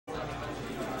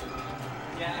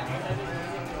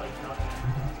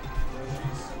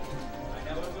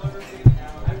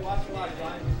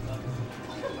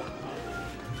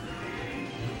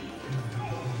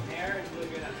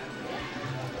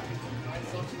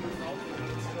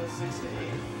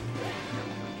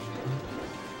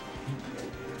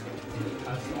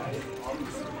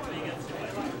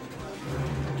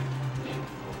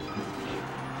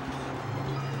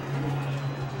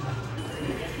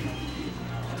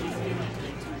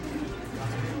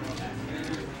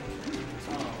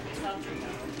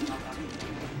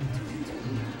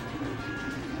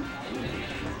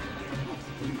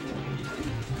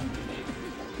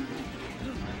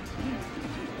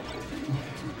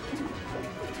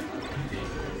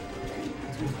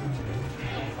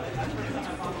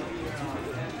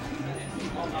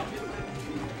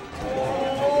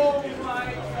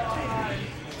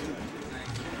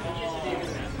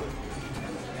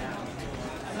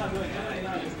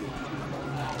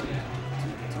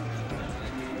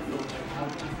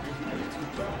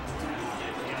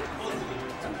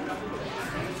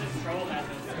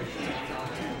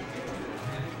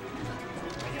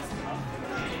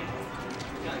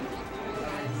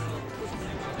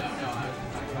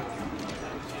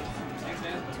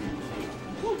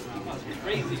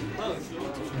Crazy close.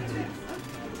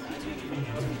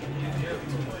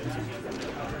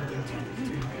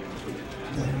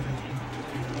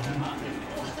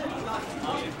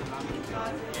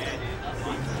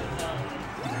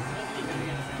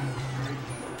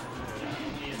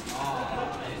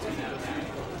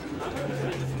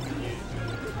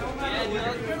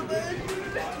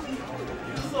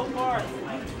 So far.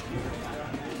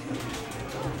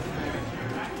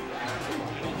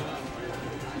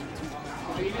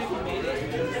 Even if you made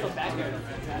it, you're still back there.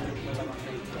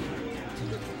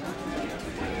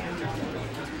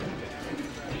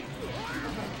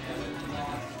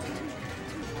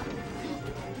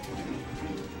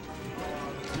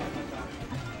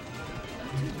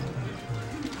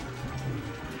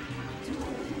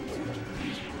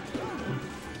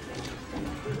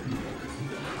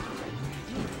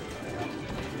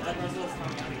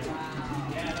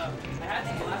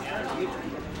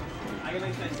 I can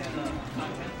make sure I send the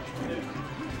content.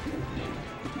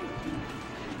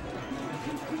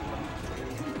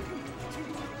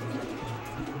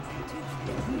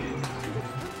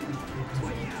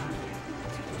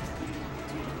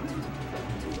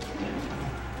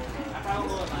 I probably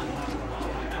will last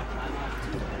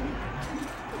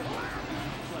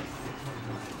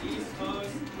East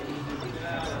Coast.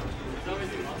 There's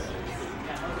always a muscle.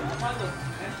 Yeah, I'll probably look.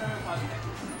 Next time I'll probably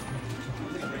Texas.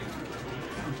 It's great.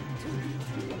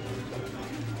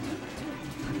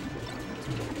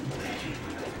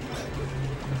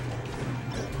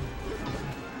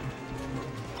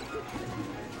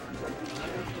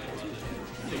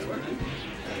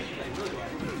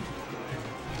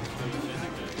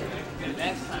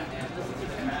 Next time, man. Listen to the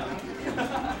crowd.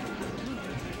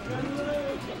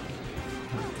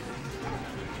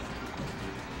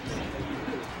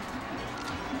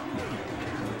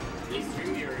 These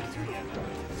stream viewers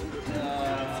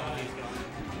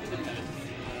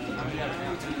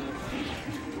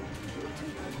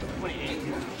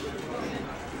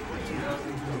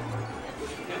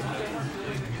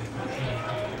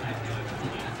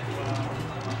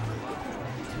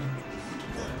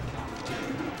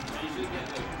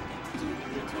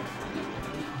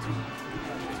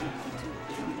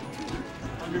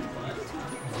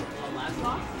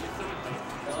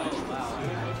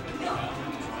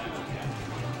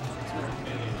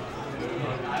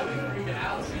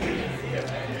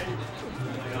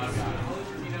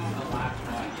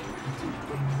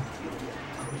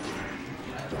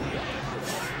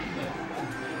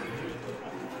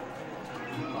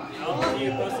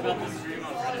you post about the stream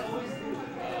on Reddit?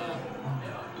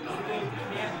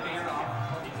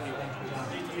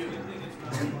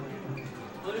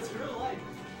 But it's real life.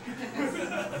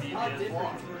 How different do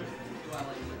I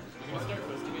like it? You're gonna start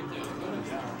posting it too.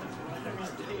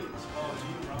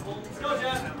 Let's go,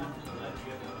 Jeff!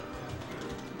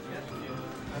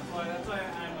 That's why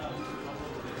I'm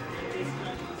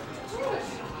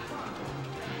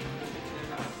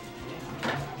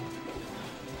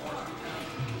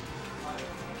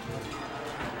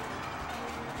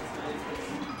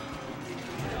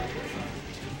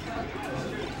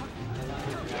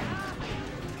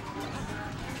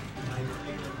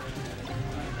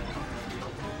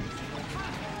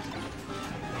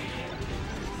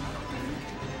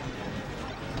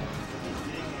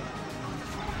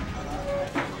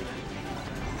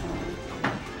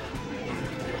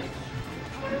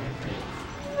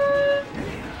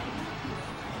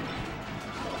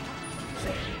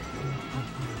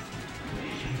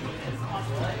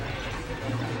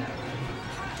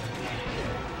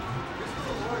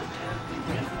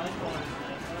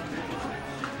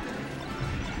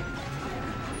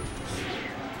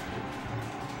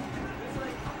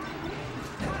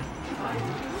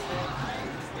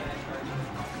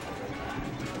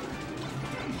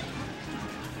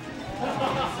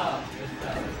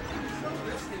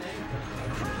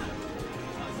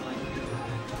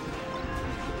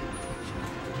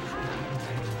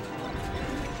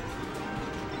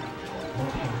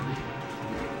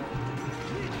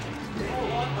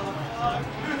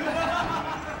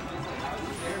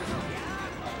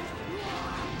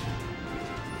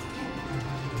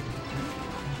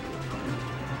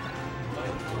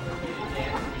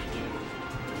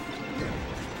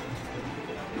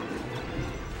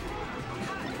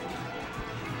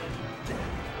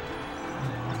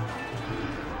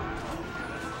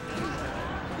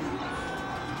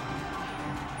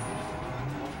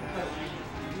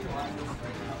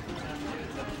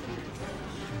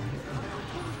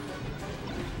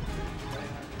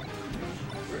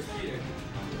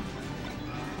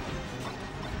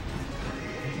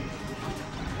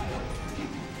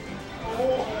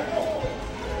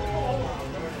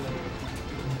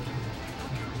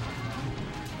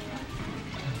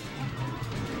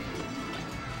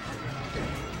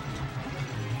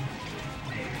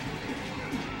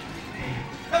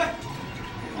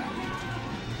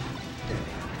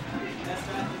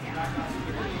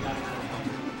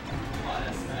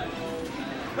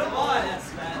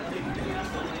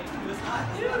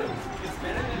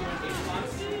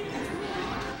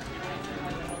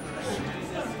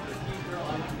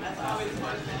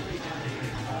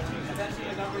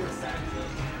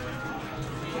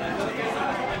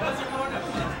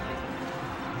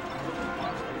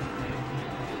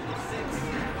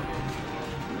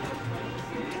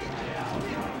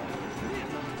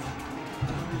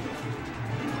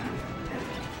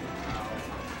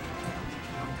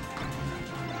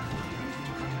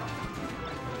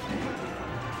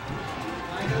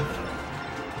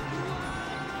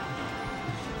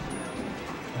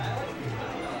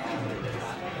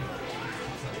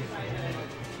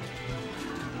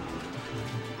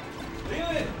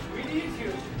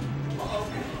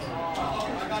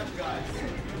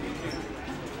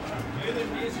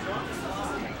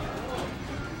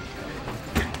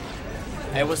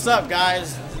Hey, what's up,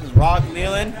 guys? This is Rock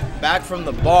Leland, back from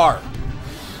the bar.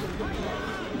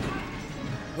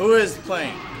 Who is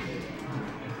playing?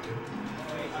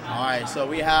 Alright, so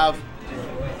we have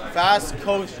Fast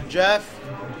Coach Jeff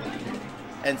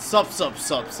and Sup.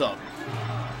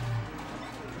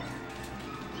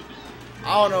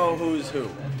 I don't know who's who.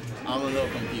 I'm a little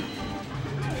confused.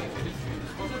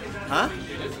 Huh?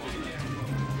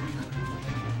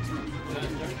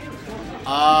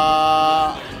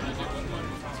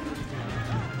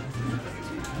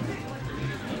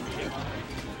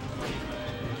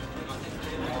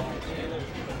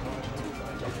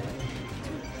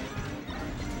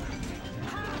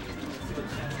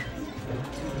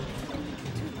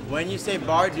 When you say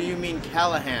bar, do you mean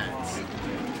Callahan's?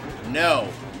 No,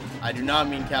 I do not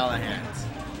mean Callahan's.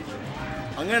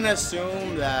 I'm gonna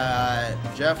assume that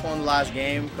Jeff won the last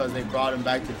game because they brought him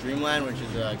back to Dreamland, which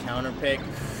is a counter pick.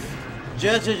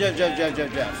 Jeff.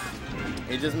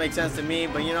 It just makes sense to me,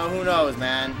 but you know, who knows,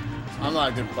 man? I'm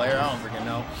not a good player, I don't freaking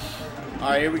know.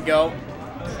 Alright, here we go.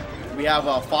 We have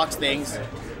Fox Things.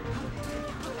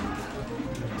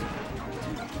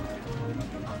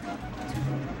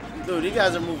 Dude, these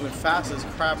guys are moving fast as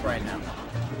crap right now.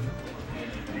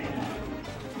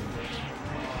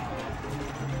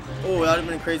 Oh, that would have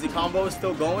been a crazy combo.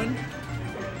 Still going.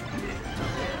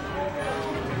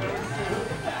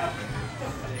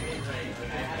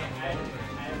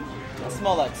 I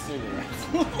smell like cigarettes.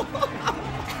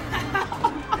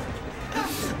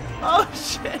 Oh,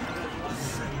 shit.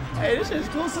 Hey, this shit's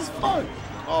close as fuck.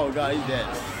 Oh, God, he's dead.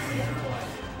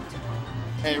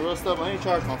 Hey, real stuff. I need to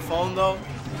charge my phone, though.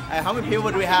 Hey, how many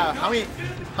people do we have?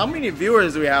 How many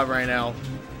viewers do we have right now?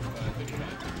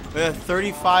 We have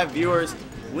 35 viewers.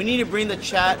 We need to bring the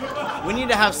chat. We need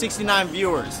to have 69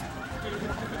 viewers.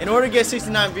 In order to get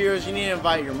 69 viewers, you need to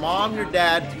invite your mom, your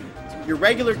dad, your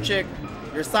regular chick,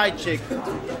 your side chick,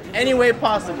 any way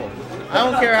possible. I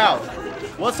don't care how.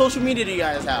 What social media do you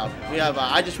guys have? We have.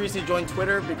 I just recently joined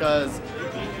Twitter because,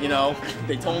 you know,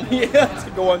 they told me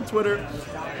to go on Twitter.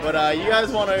 But you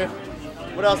guys want to?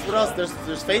 What else? There's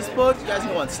Facebook. You guys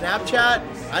can go on Snapchat.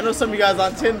 I know some of you guys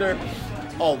on Tinder.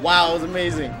 Oh wow, it was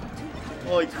amazing.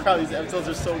 Holy crap, these episodes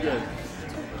are so good.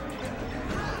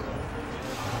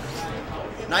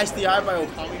 Nice DI by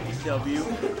OkamiBW.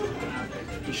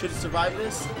 He should survive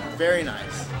this. Very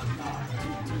nice.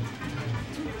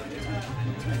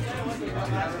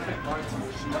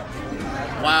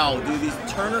 Wow, dude, these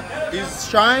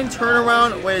Shine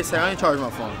turnaround. Wait a second, I need to charge my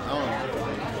phone. I don't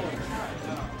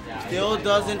know. Still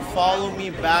doesn't follow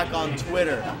me back on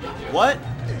Twitter. What?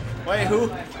 Wait, who?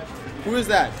 Who is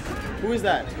that? Who is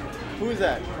that? Who is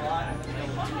that?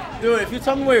 Dude, if you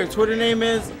tell me what your Twitter name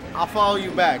is, I'll follow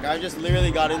you back. I just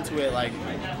literally got into it like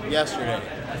yesterday.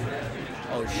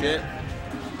 Oh shit.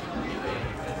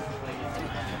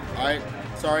 Alright,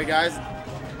 sorry guys.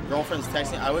 Girlfriend's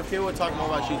texting. I wish people would talk more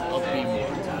about she's up B more.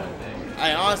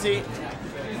 I honestly,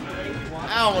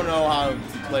 I don't know how to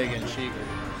play against Sheik.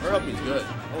 Her up is good.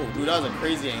 Oh, dude, that was a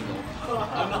crazy angle.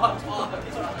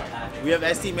 We have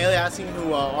SD Melee asking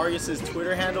who Arius's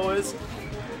Twitter handle is.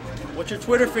 What's your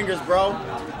Twitter fingers, bro?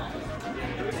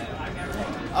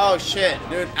 Oh shit,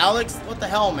 dude. Alex, what the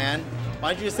hell, man?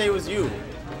 Why'd you just say it was you?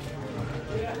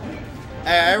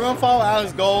 Hey, everyone follow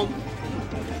Alex Gold.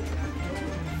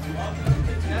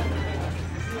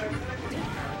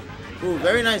 Ooh,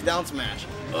 very nice down smash.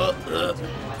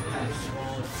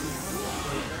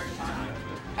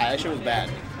 That shit was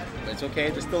bad. But it's okay,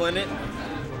 they're still in it.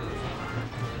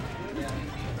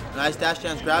 Nice dash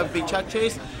chance grab, big check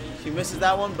chase. He misses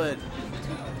that one, but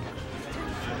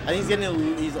I think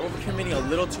he's overcommitting a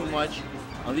little too much.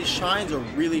 These Shines are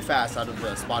really fast out of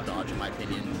the spot dodge, in my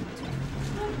opinion.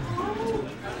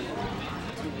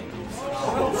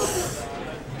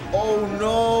 Oh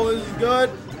no, this is good.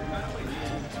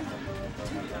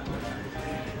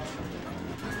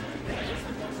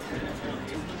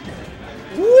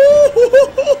 Woo!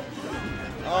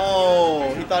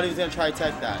 Oh, he thought he was gonna try to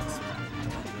tech that.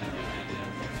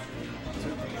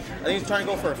 I think he's trying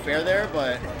to go for a fair there,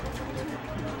 but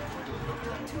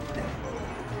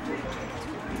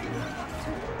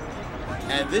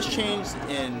and this changed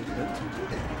in.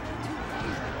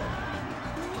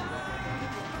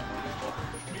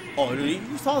 Oh, dude,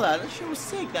 you saw that? That shit was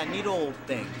sick. That needle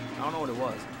thing. I don't know what it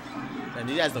was. And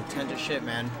these guys look tense as shit,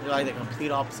 man. They're like the complete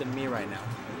opposite of me right now.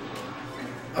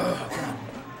 Ugh.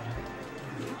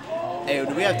 Hey,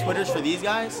 do we have Twitters for these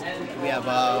guys? We have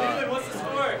What's the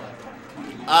score?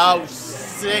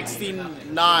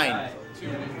 69.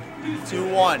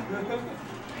 2-1.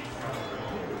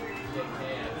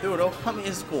 Dude, Okami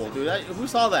is cool, dude. Who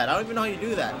saw that? I don't even know how you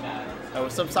do that.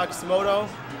 With some Sakimoto.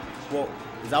 Well,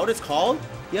 is that what it's called?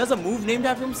 He has a move named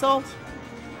after himself?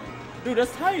 Dude,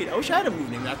 that's tight. I wish I had a move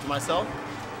named after myself.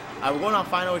 We're going on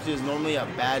final, which is normally a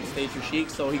bad stage for Sheik,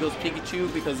 so he goes Pikachu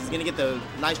because he's going to get the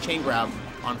nice chain grab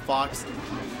on Fox.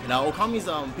 And Okami's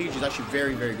Pikachu is actually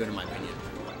very, very good in my opinion.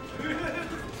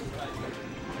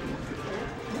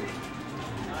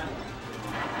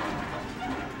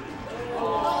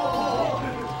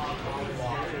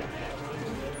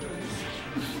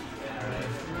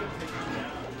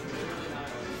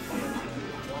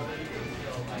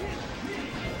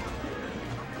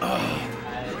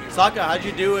 Saka, how'd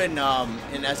you do in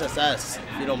SSS?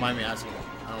 If you don't mind me asking.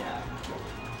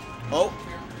 Oh,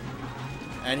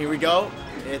 and here we go.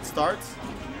 It starts.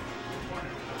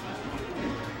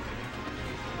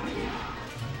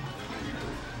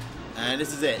 And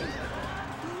this is it.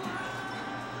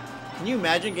 Can you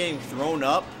imagine getting thrown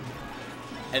up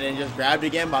and then just grabbed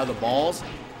again by the balls?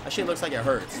 That shit looks like it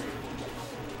hurts.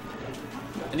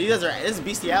 And these guys this is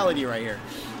bestiality right here.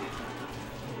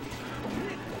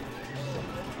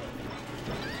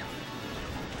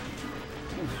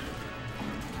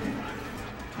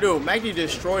 Dude, Maggie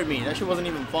destroyed me. That shit wasn't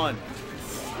even fun.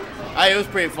 It was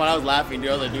pretty fun. I was laughing,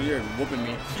 dude. I was like, dude, you're whooping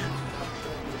me.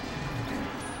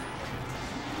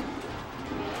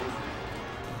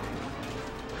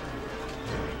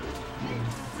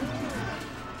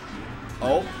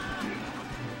 Oh.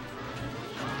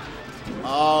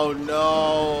 Oh,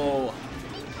 no.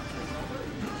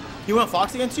 He went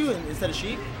Fox against you instead of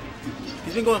Sheik?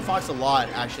 He's been going Fox a lot,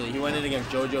 actually. He went in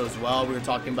against JoJo as well. We were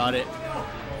talking about it.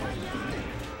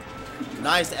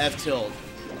 Nice F tilt.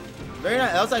 Very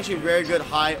nice. That was actually a very good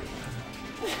high.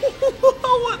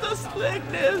 What the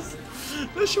slickness.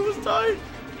 That shit was tight.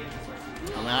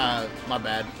 My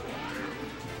bad.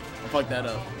 I fucked that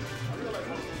up.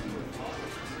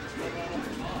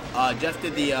 Jeff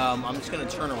did the, I'm just going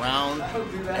to turn around,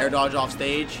 air dodge off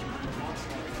stage.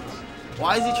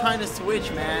 Why is he trying to switch,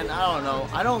 man? I don't know.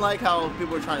 I don't like how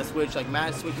people are trying to switch. Like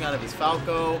Matt's switching out of his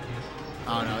Falco.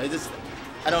 I don't know. It just,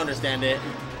 I don't understand it.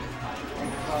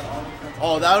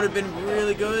 Oh, that would have been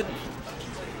really good.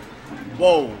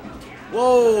 Whoa.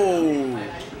 Whoa.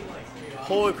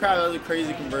 Holy crap, that was a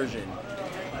crazy conversion.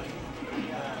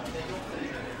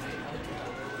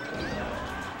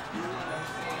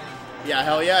 Yeah,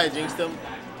 hell yeah, I jinxed him.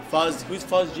 Fuzz. Who's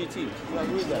Fuzz GT?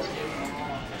 Who is that?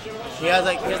 He has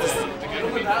this.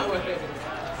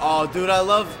 Oh, dude, I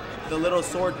love the little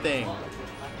sword thing.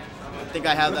 I think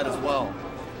I have that as well.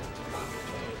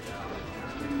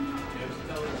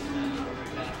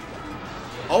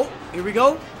 Oh, here we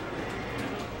go.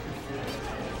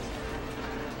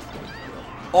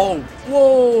 Oh,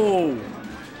 whoa.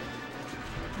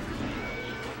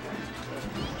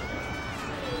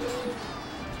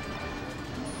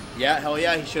 Yeah, hell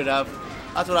yeah, he should have.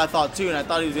 That's what I thought too, and I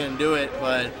thought he was gonna do it,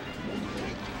 but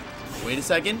wait a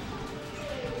second.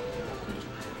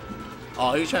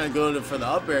 Oh, he was trying to go for the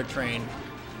up air train.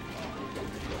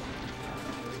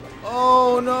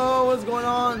 Oh no, what's going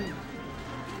on?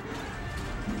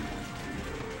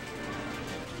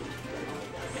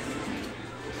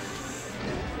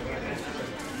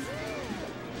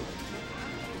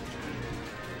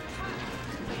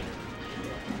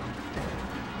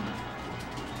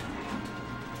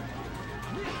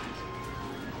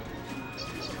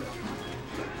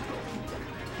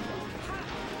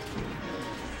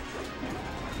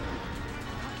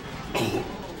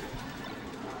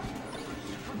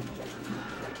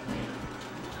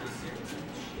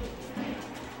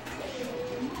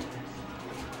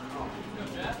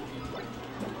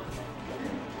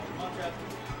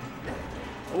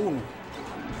 Ooh.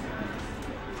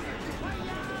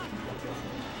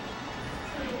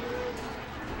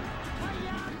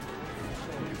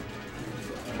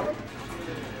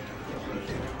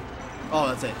 Oh,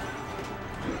 that's it.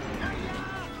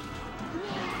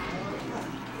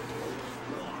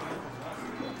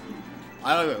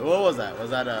 I don't know. What was that? Was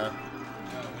that a?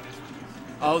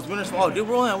 Oh, it was winners. Oh, dude,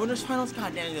 we're only on winners finals.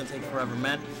 God damn, it's gonna take forever,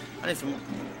 man. I need some.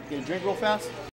 Get a drink real fast.